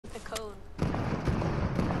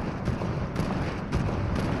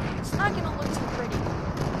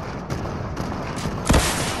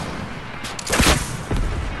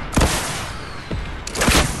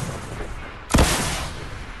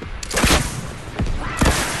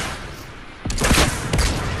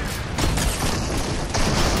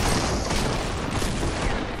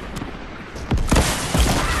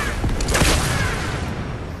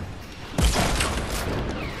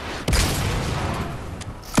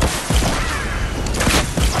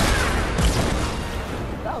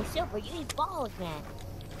Bro, you eat balls, man.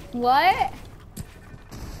 What?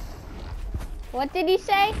 What did he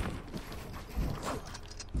say?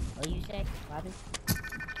 What you say, Robin?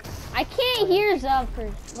 I can't hear Zub for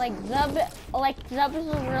Zub's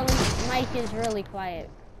mic is really quiet.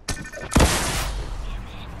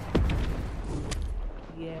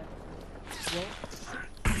 Yeah. Yeah.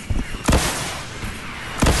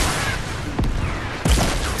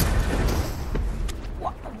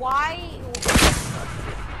 Why?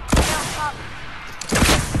 Yeah, stop.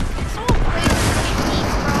 Someone plays with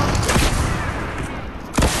techniques, bro.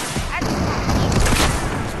 I just want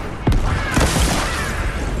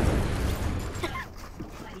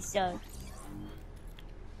to So,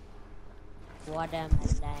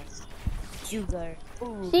 watermelon, sugar.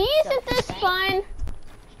 Ooh, Do you think this is fun?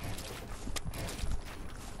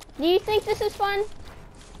 Do you think this is fun?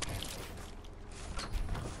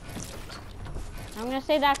 I'm gonna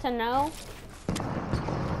say that's a no.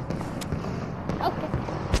 Okay.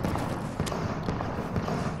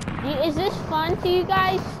 Is this fun to you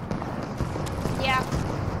guys? Yeah.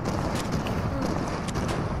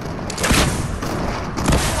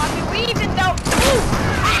 I mean, we even don't.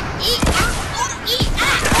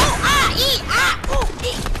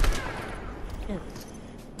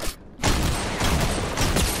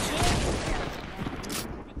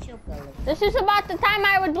 This is about the time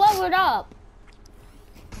I would blow it up.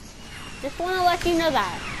 Just want to let you know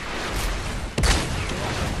that.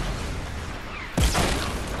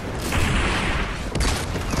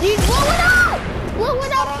 Dude, blow it up! Blow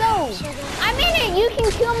it up though! I mean it, you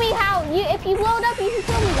can kill me if you blow it up, you can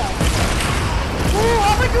kill me though. Ooh,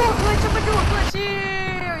 I'm gonna do a glitch,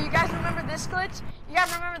 Here, you guys remember this glitch? You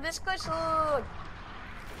guys remember this glitch? Look.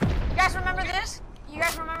 You guys remember this? You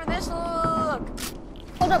guys remember this? Look.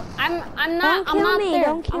 Hold up, I'm not there.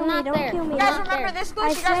 Don't kill me. You guys remember this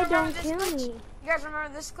glitch? You guys remember this kill glitch? me. You guys remember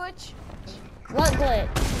this glitch? What glitch?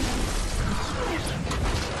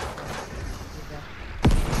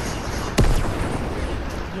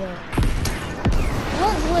 Yeah.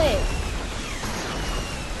 What glitch?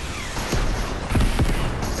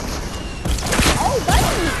 Oh,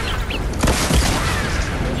 buddy!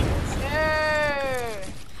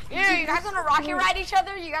 Yeah, you guys wanna rocket ride each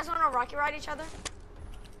other? You guys wanna rocket ride each other?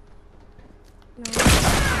 No.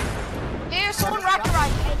 Yeah, someone rocket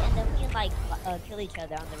ride. And then we can like kill each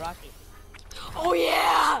other on the rocket. Oh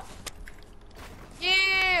yeah!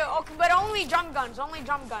 Yeah, okay, but only jump guns, Alright,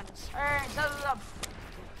 Zub.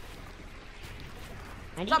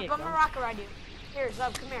 I need Zub, a I'm gonna drum. rocket ride you. Here,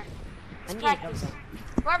 Zub, come here. I Let's need a drum practice. gun.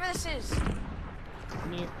 Whoever this is. I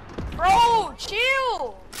need Bro,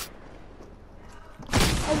 chill!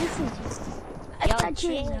 Oh, this is just. I Yo, thought you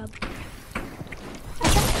chill. was up. I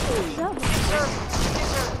thought you was up.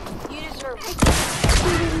 You deserve it.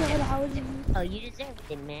 You didn't know what I was doing. Oh, you deserve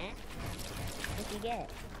it, man. What you get?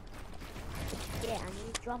 Yeah, I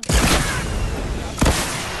need a drum.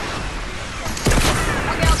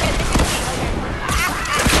 Okay, this is me. Okay.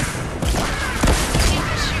 Need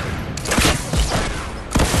to shoot.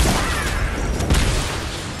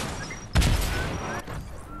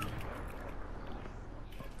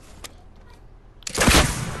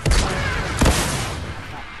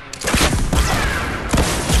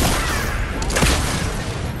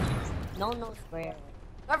 No square.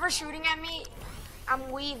 Whoever's shooting at me, I'm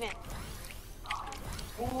weaving.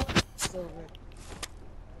 Silver.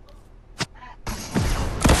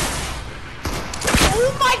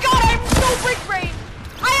 Oh my god, I'm so big brain!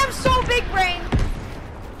 I am so big brain!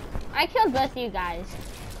 I killed both you guys.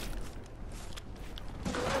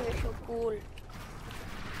 Oh, you're so cool.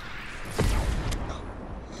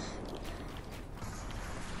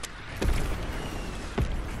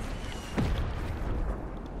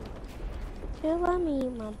 You let me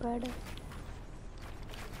eat my brother.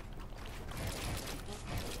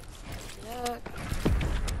 Look.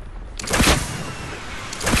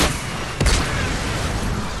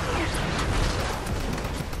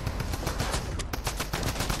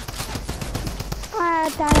 I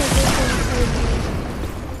thought it was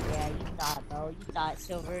Yeah, you thought, bro. You thought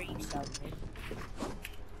silver. You sucked, man.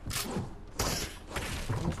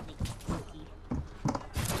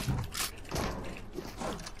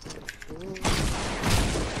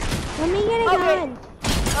 Let me get a gun.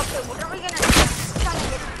 Okay, what are we gonna do?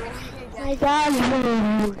 I got you.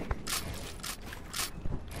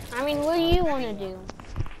 I mean, what do you want to do?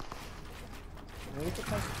 We can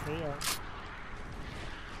play trio.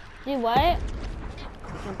 Do what?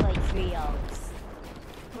 We can play trios.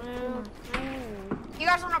 You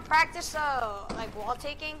guys wanna practice like wall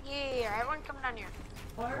taking? Yeah, everyone come down here.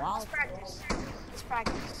 Wow. Let's practice. Let's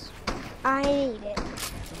practice. I need it.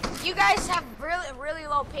 you guys have really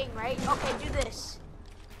low ping, right? Okay, do this.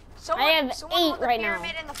 Someone, I have someone 8 hold the right now.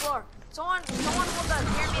 pyramid in the floor. Someone hold the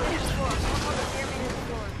pyramid in the floor. Someone hold the pyramid in the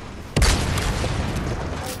floor.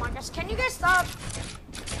 Oh my gosh, can you guys stop?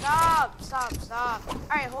 Stop.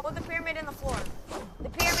 Alright, hold the pyramid in the floor. The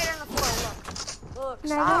pyramid in the floor, look,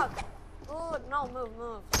 stop. Look, no,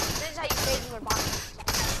 move. This is how you phase in their boxes.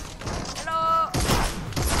 Hello.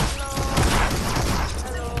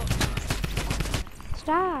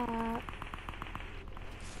 Stop.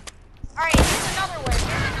 Alright, here's another way.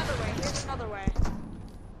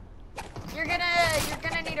 You're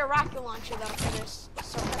gonna need a rocket launcher though for this.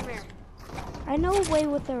 So come here. I know a way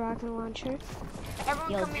with the rocket launcher.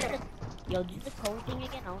 Everyone come here. Yo, do the code thing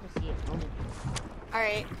again. I want to see it.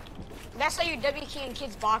 Alright. That's how you W key in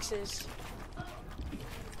kids' boxes.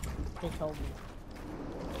 Just hold me.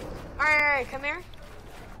 Alright, come here.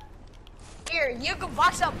 Here, you go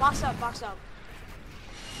box up.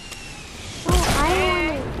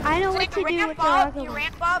 Oh, I know what to do with the rocket You launcher.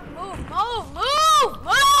 ramp up, move!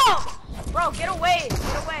 Bro, get away.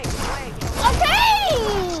 Okay!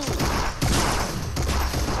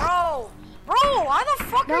 Bro, why the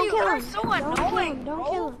fuck are Don't you kill guys him. so Don't kill annoying, him. Don't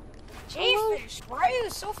bro? kill him. Jesus, why are you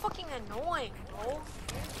so fucking annoying, bro?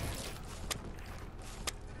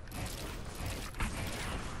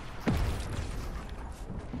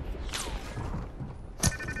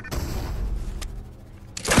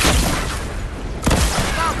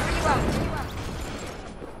 Stop, where you at?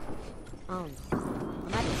 I'm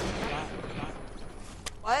at the same spot.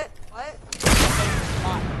 What?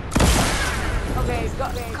 Okay,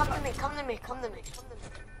 come to me.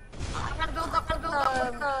 I'm gonna build up.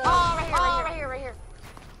 Right here.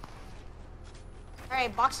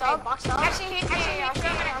 Alright, box up. Actually,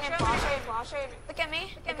 I'll show you. Look at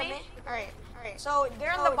me. Alright. So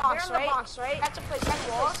they're in the box, right? That's a place to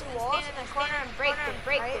walls. Stand in the corner and break it.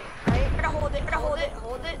 Right? We're gonna hold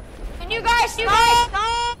it. Can you guys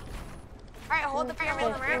stop? Alright, hold the pyramid.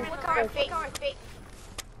 Look how our fate.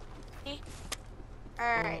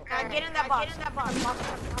 Alright, now get in that box.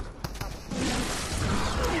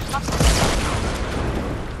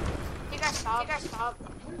 You guys stop.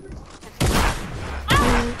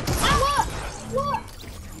 What?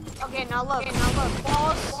 Okay, now look.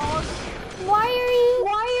 Balls. Why are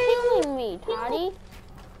you killing me, Toddy?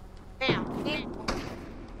 Bam.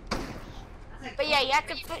 But yeah,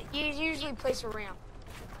 you usually place a ramp.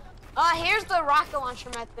 Here's the rocket launcher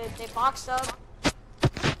method. They box up.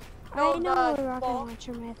 I know the rocket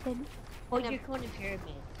launcher method. Hold your cone and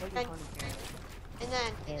pyramid. And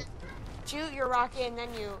then shoot your rocket, and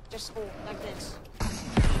then you just hold like this.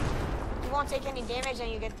 You won't take any damage, and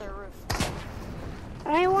you get the roof.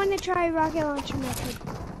 I want to try rocket launcher method.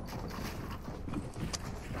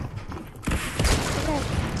 Okay.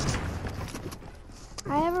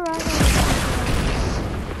 I have a rocket launcher.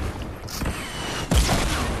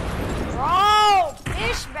 Bro,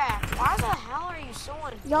 fishback. Why the hell are you so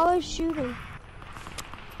on? Y'all are shooting.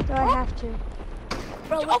 So I have to.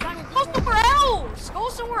 Bro, Go somewhere else. Go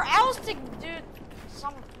somewhere else to do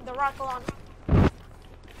the rocket launcher.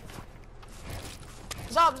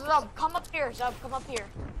 Zub, come up here. Come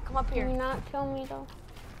up Can here. you not kill me though?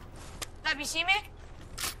 Zub, you see me?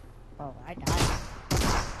 Oh, I died.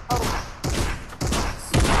 Oh.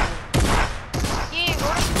 Yeah,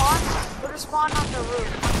 go to spawn on the roof.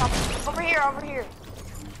 Over here.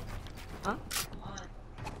 Huh?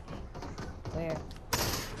 Where?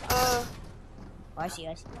 Oh, I see.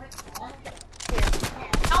 Here.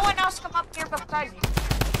 No one else come up here besides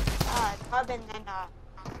Tub and then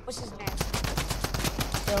what's his name?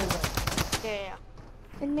 Silver. Yeah.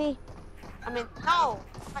 And me. I mean, no,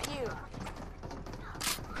 not you.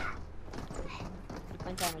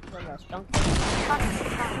 One time we killed us. Don't kill us.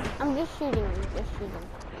 I'm just shooting.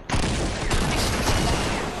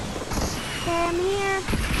 Okay, I'm here.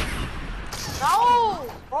 No!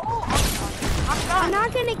 Oh, I'm done. I'm not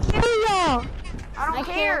gonna kill y'all. I don't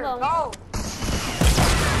care. killed him. Go.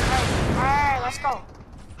 Alright, let's go.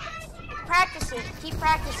 Keep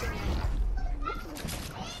practicing.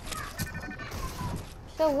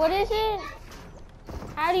 So what is it?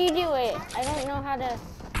 How do you do it? I don't know how to.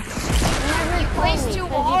 You place me, 2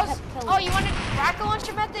 'cause walls. you kept killing Oh, me. you want the rocket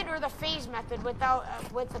launcher method or the phase method without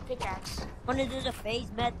with the pickaxe? I want to do the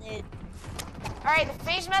phase method. Alright, the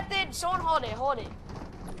phase method. Someone hold it.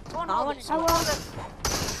 Someone hold it. I will.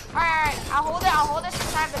 Alright, I'll hold it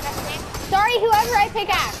since I have the best game. Sorry, whoever I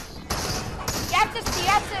pickaxe. You have to,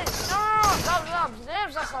 no.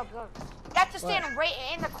 You have to stand right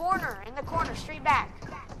in the corner, straight back.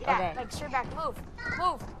 Yeah, Okay. like straight back, move,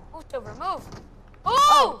 Silver, move.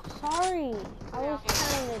 Oh, sorry. I was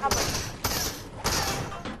trying to do.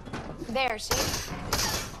 There, see?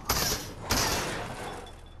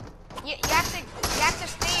 You have to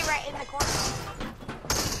stay right in the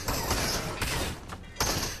corner.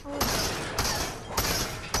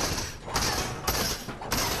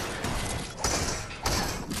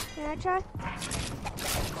 Can I try?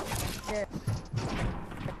 Sure.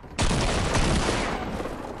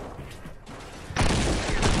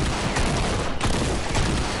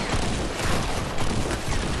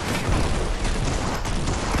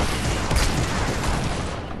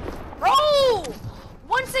 Bro!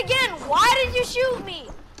 Once again, why did you shoot me?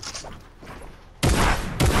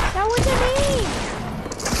 That wasn't me!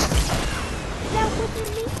 That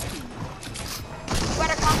wasn't me! You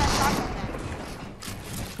better calm that shotgun then.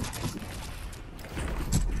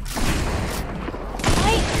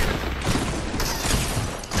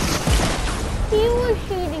 He was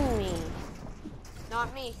shooting me.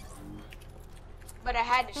 Not me. But I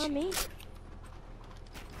had to Not shoot. me.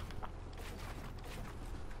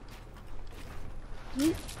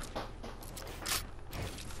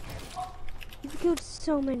 You've killed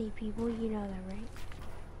so many people, you know that, right?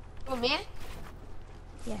 Oh, me?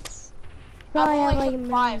 Yes. I've Probably have only like a killed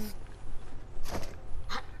million. 5.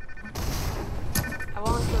 I've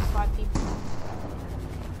only killed 5 people.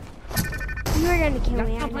 You were gonna kill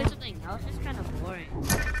me, I Let's go play know. something else. It's kind of boring.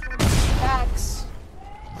 Facts.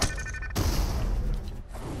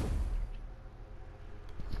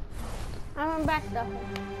 I'm back though.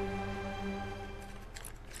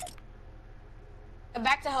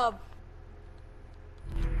 Back to hub.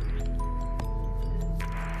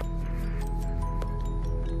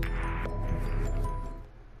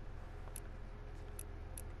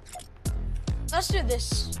 Let's do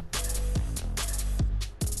this.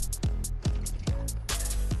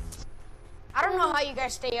 I don't know how you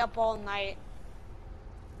guys stay up all night.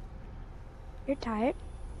 You're tired?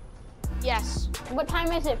 Yes, What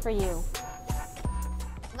time is it for you?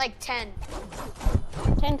 like 10.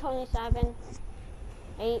 10:27.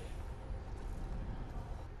 8.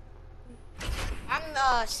 I'm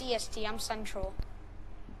CST, I'm Central.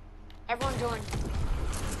 Everyone join.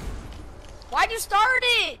 Why'd you start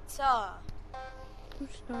it? Who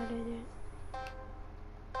started it?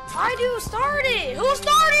 Why'd you start it? Who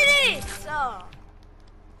started it?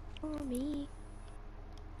 Oh, me.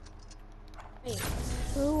 Me.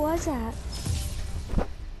 Who was that?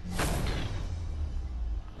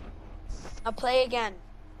 I'll play again.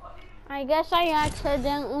 I guess I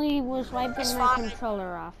accidentally was wiping It's my fine.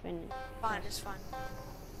 controller off and Fine, it's fine.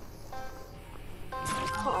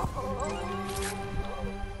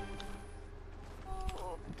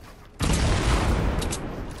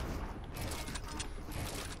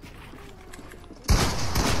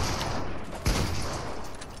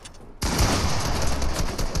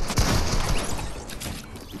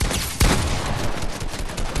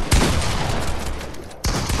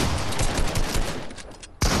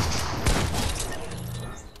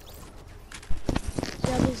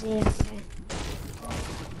 Job is here.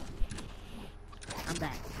 I'm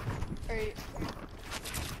back. Alright.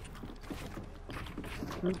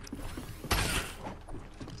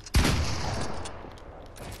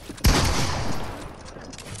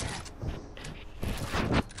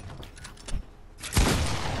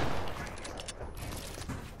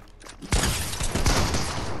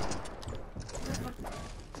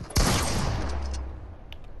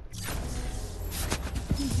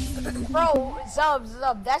 Bro,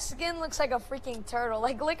 Zub, that skin looks like a freaking turtle.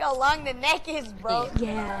 Like, look how long the neck is, bro.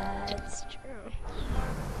 Yeah, it's true.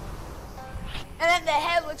 And then the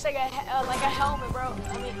head looks like a helmet, bro.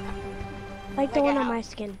 I mean, Like the Like one a on house. my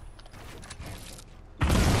skin.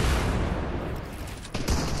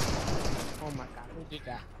 Oh my god, who did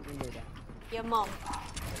that? Who did that? your mom.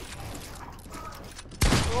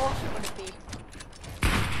 Who else would it be?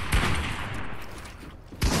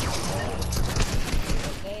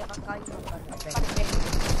 Okay, baka yung pag-break.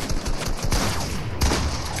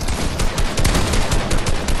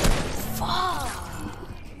 Fuck.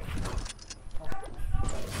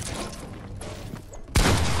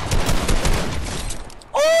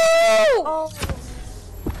 Oh!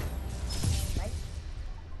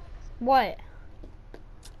 what?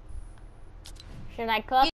 Should I cook?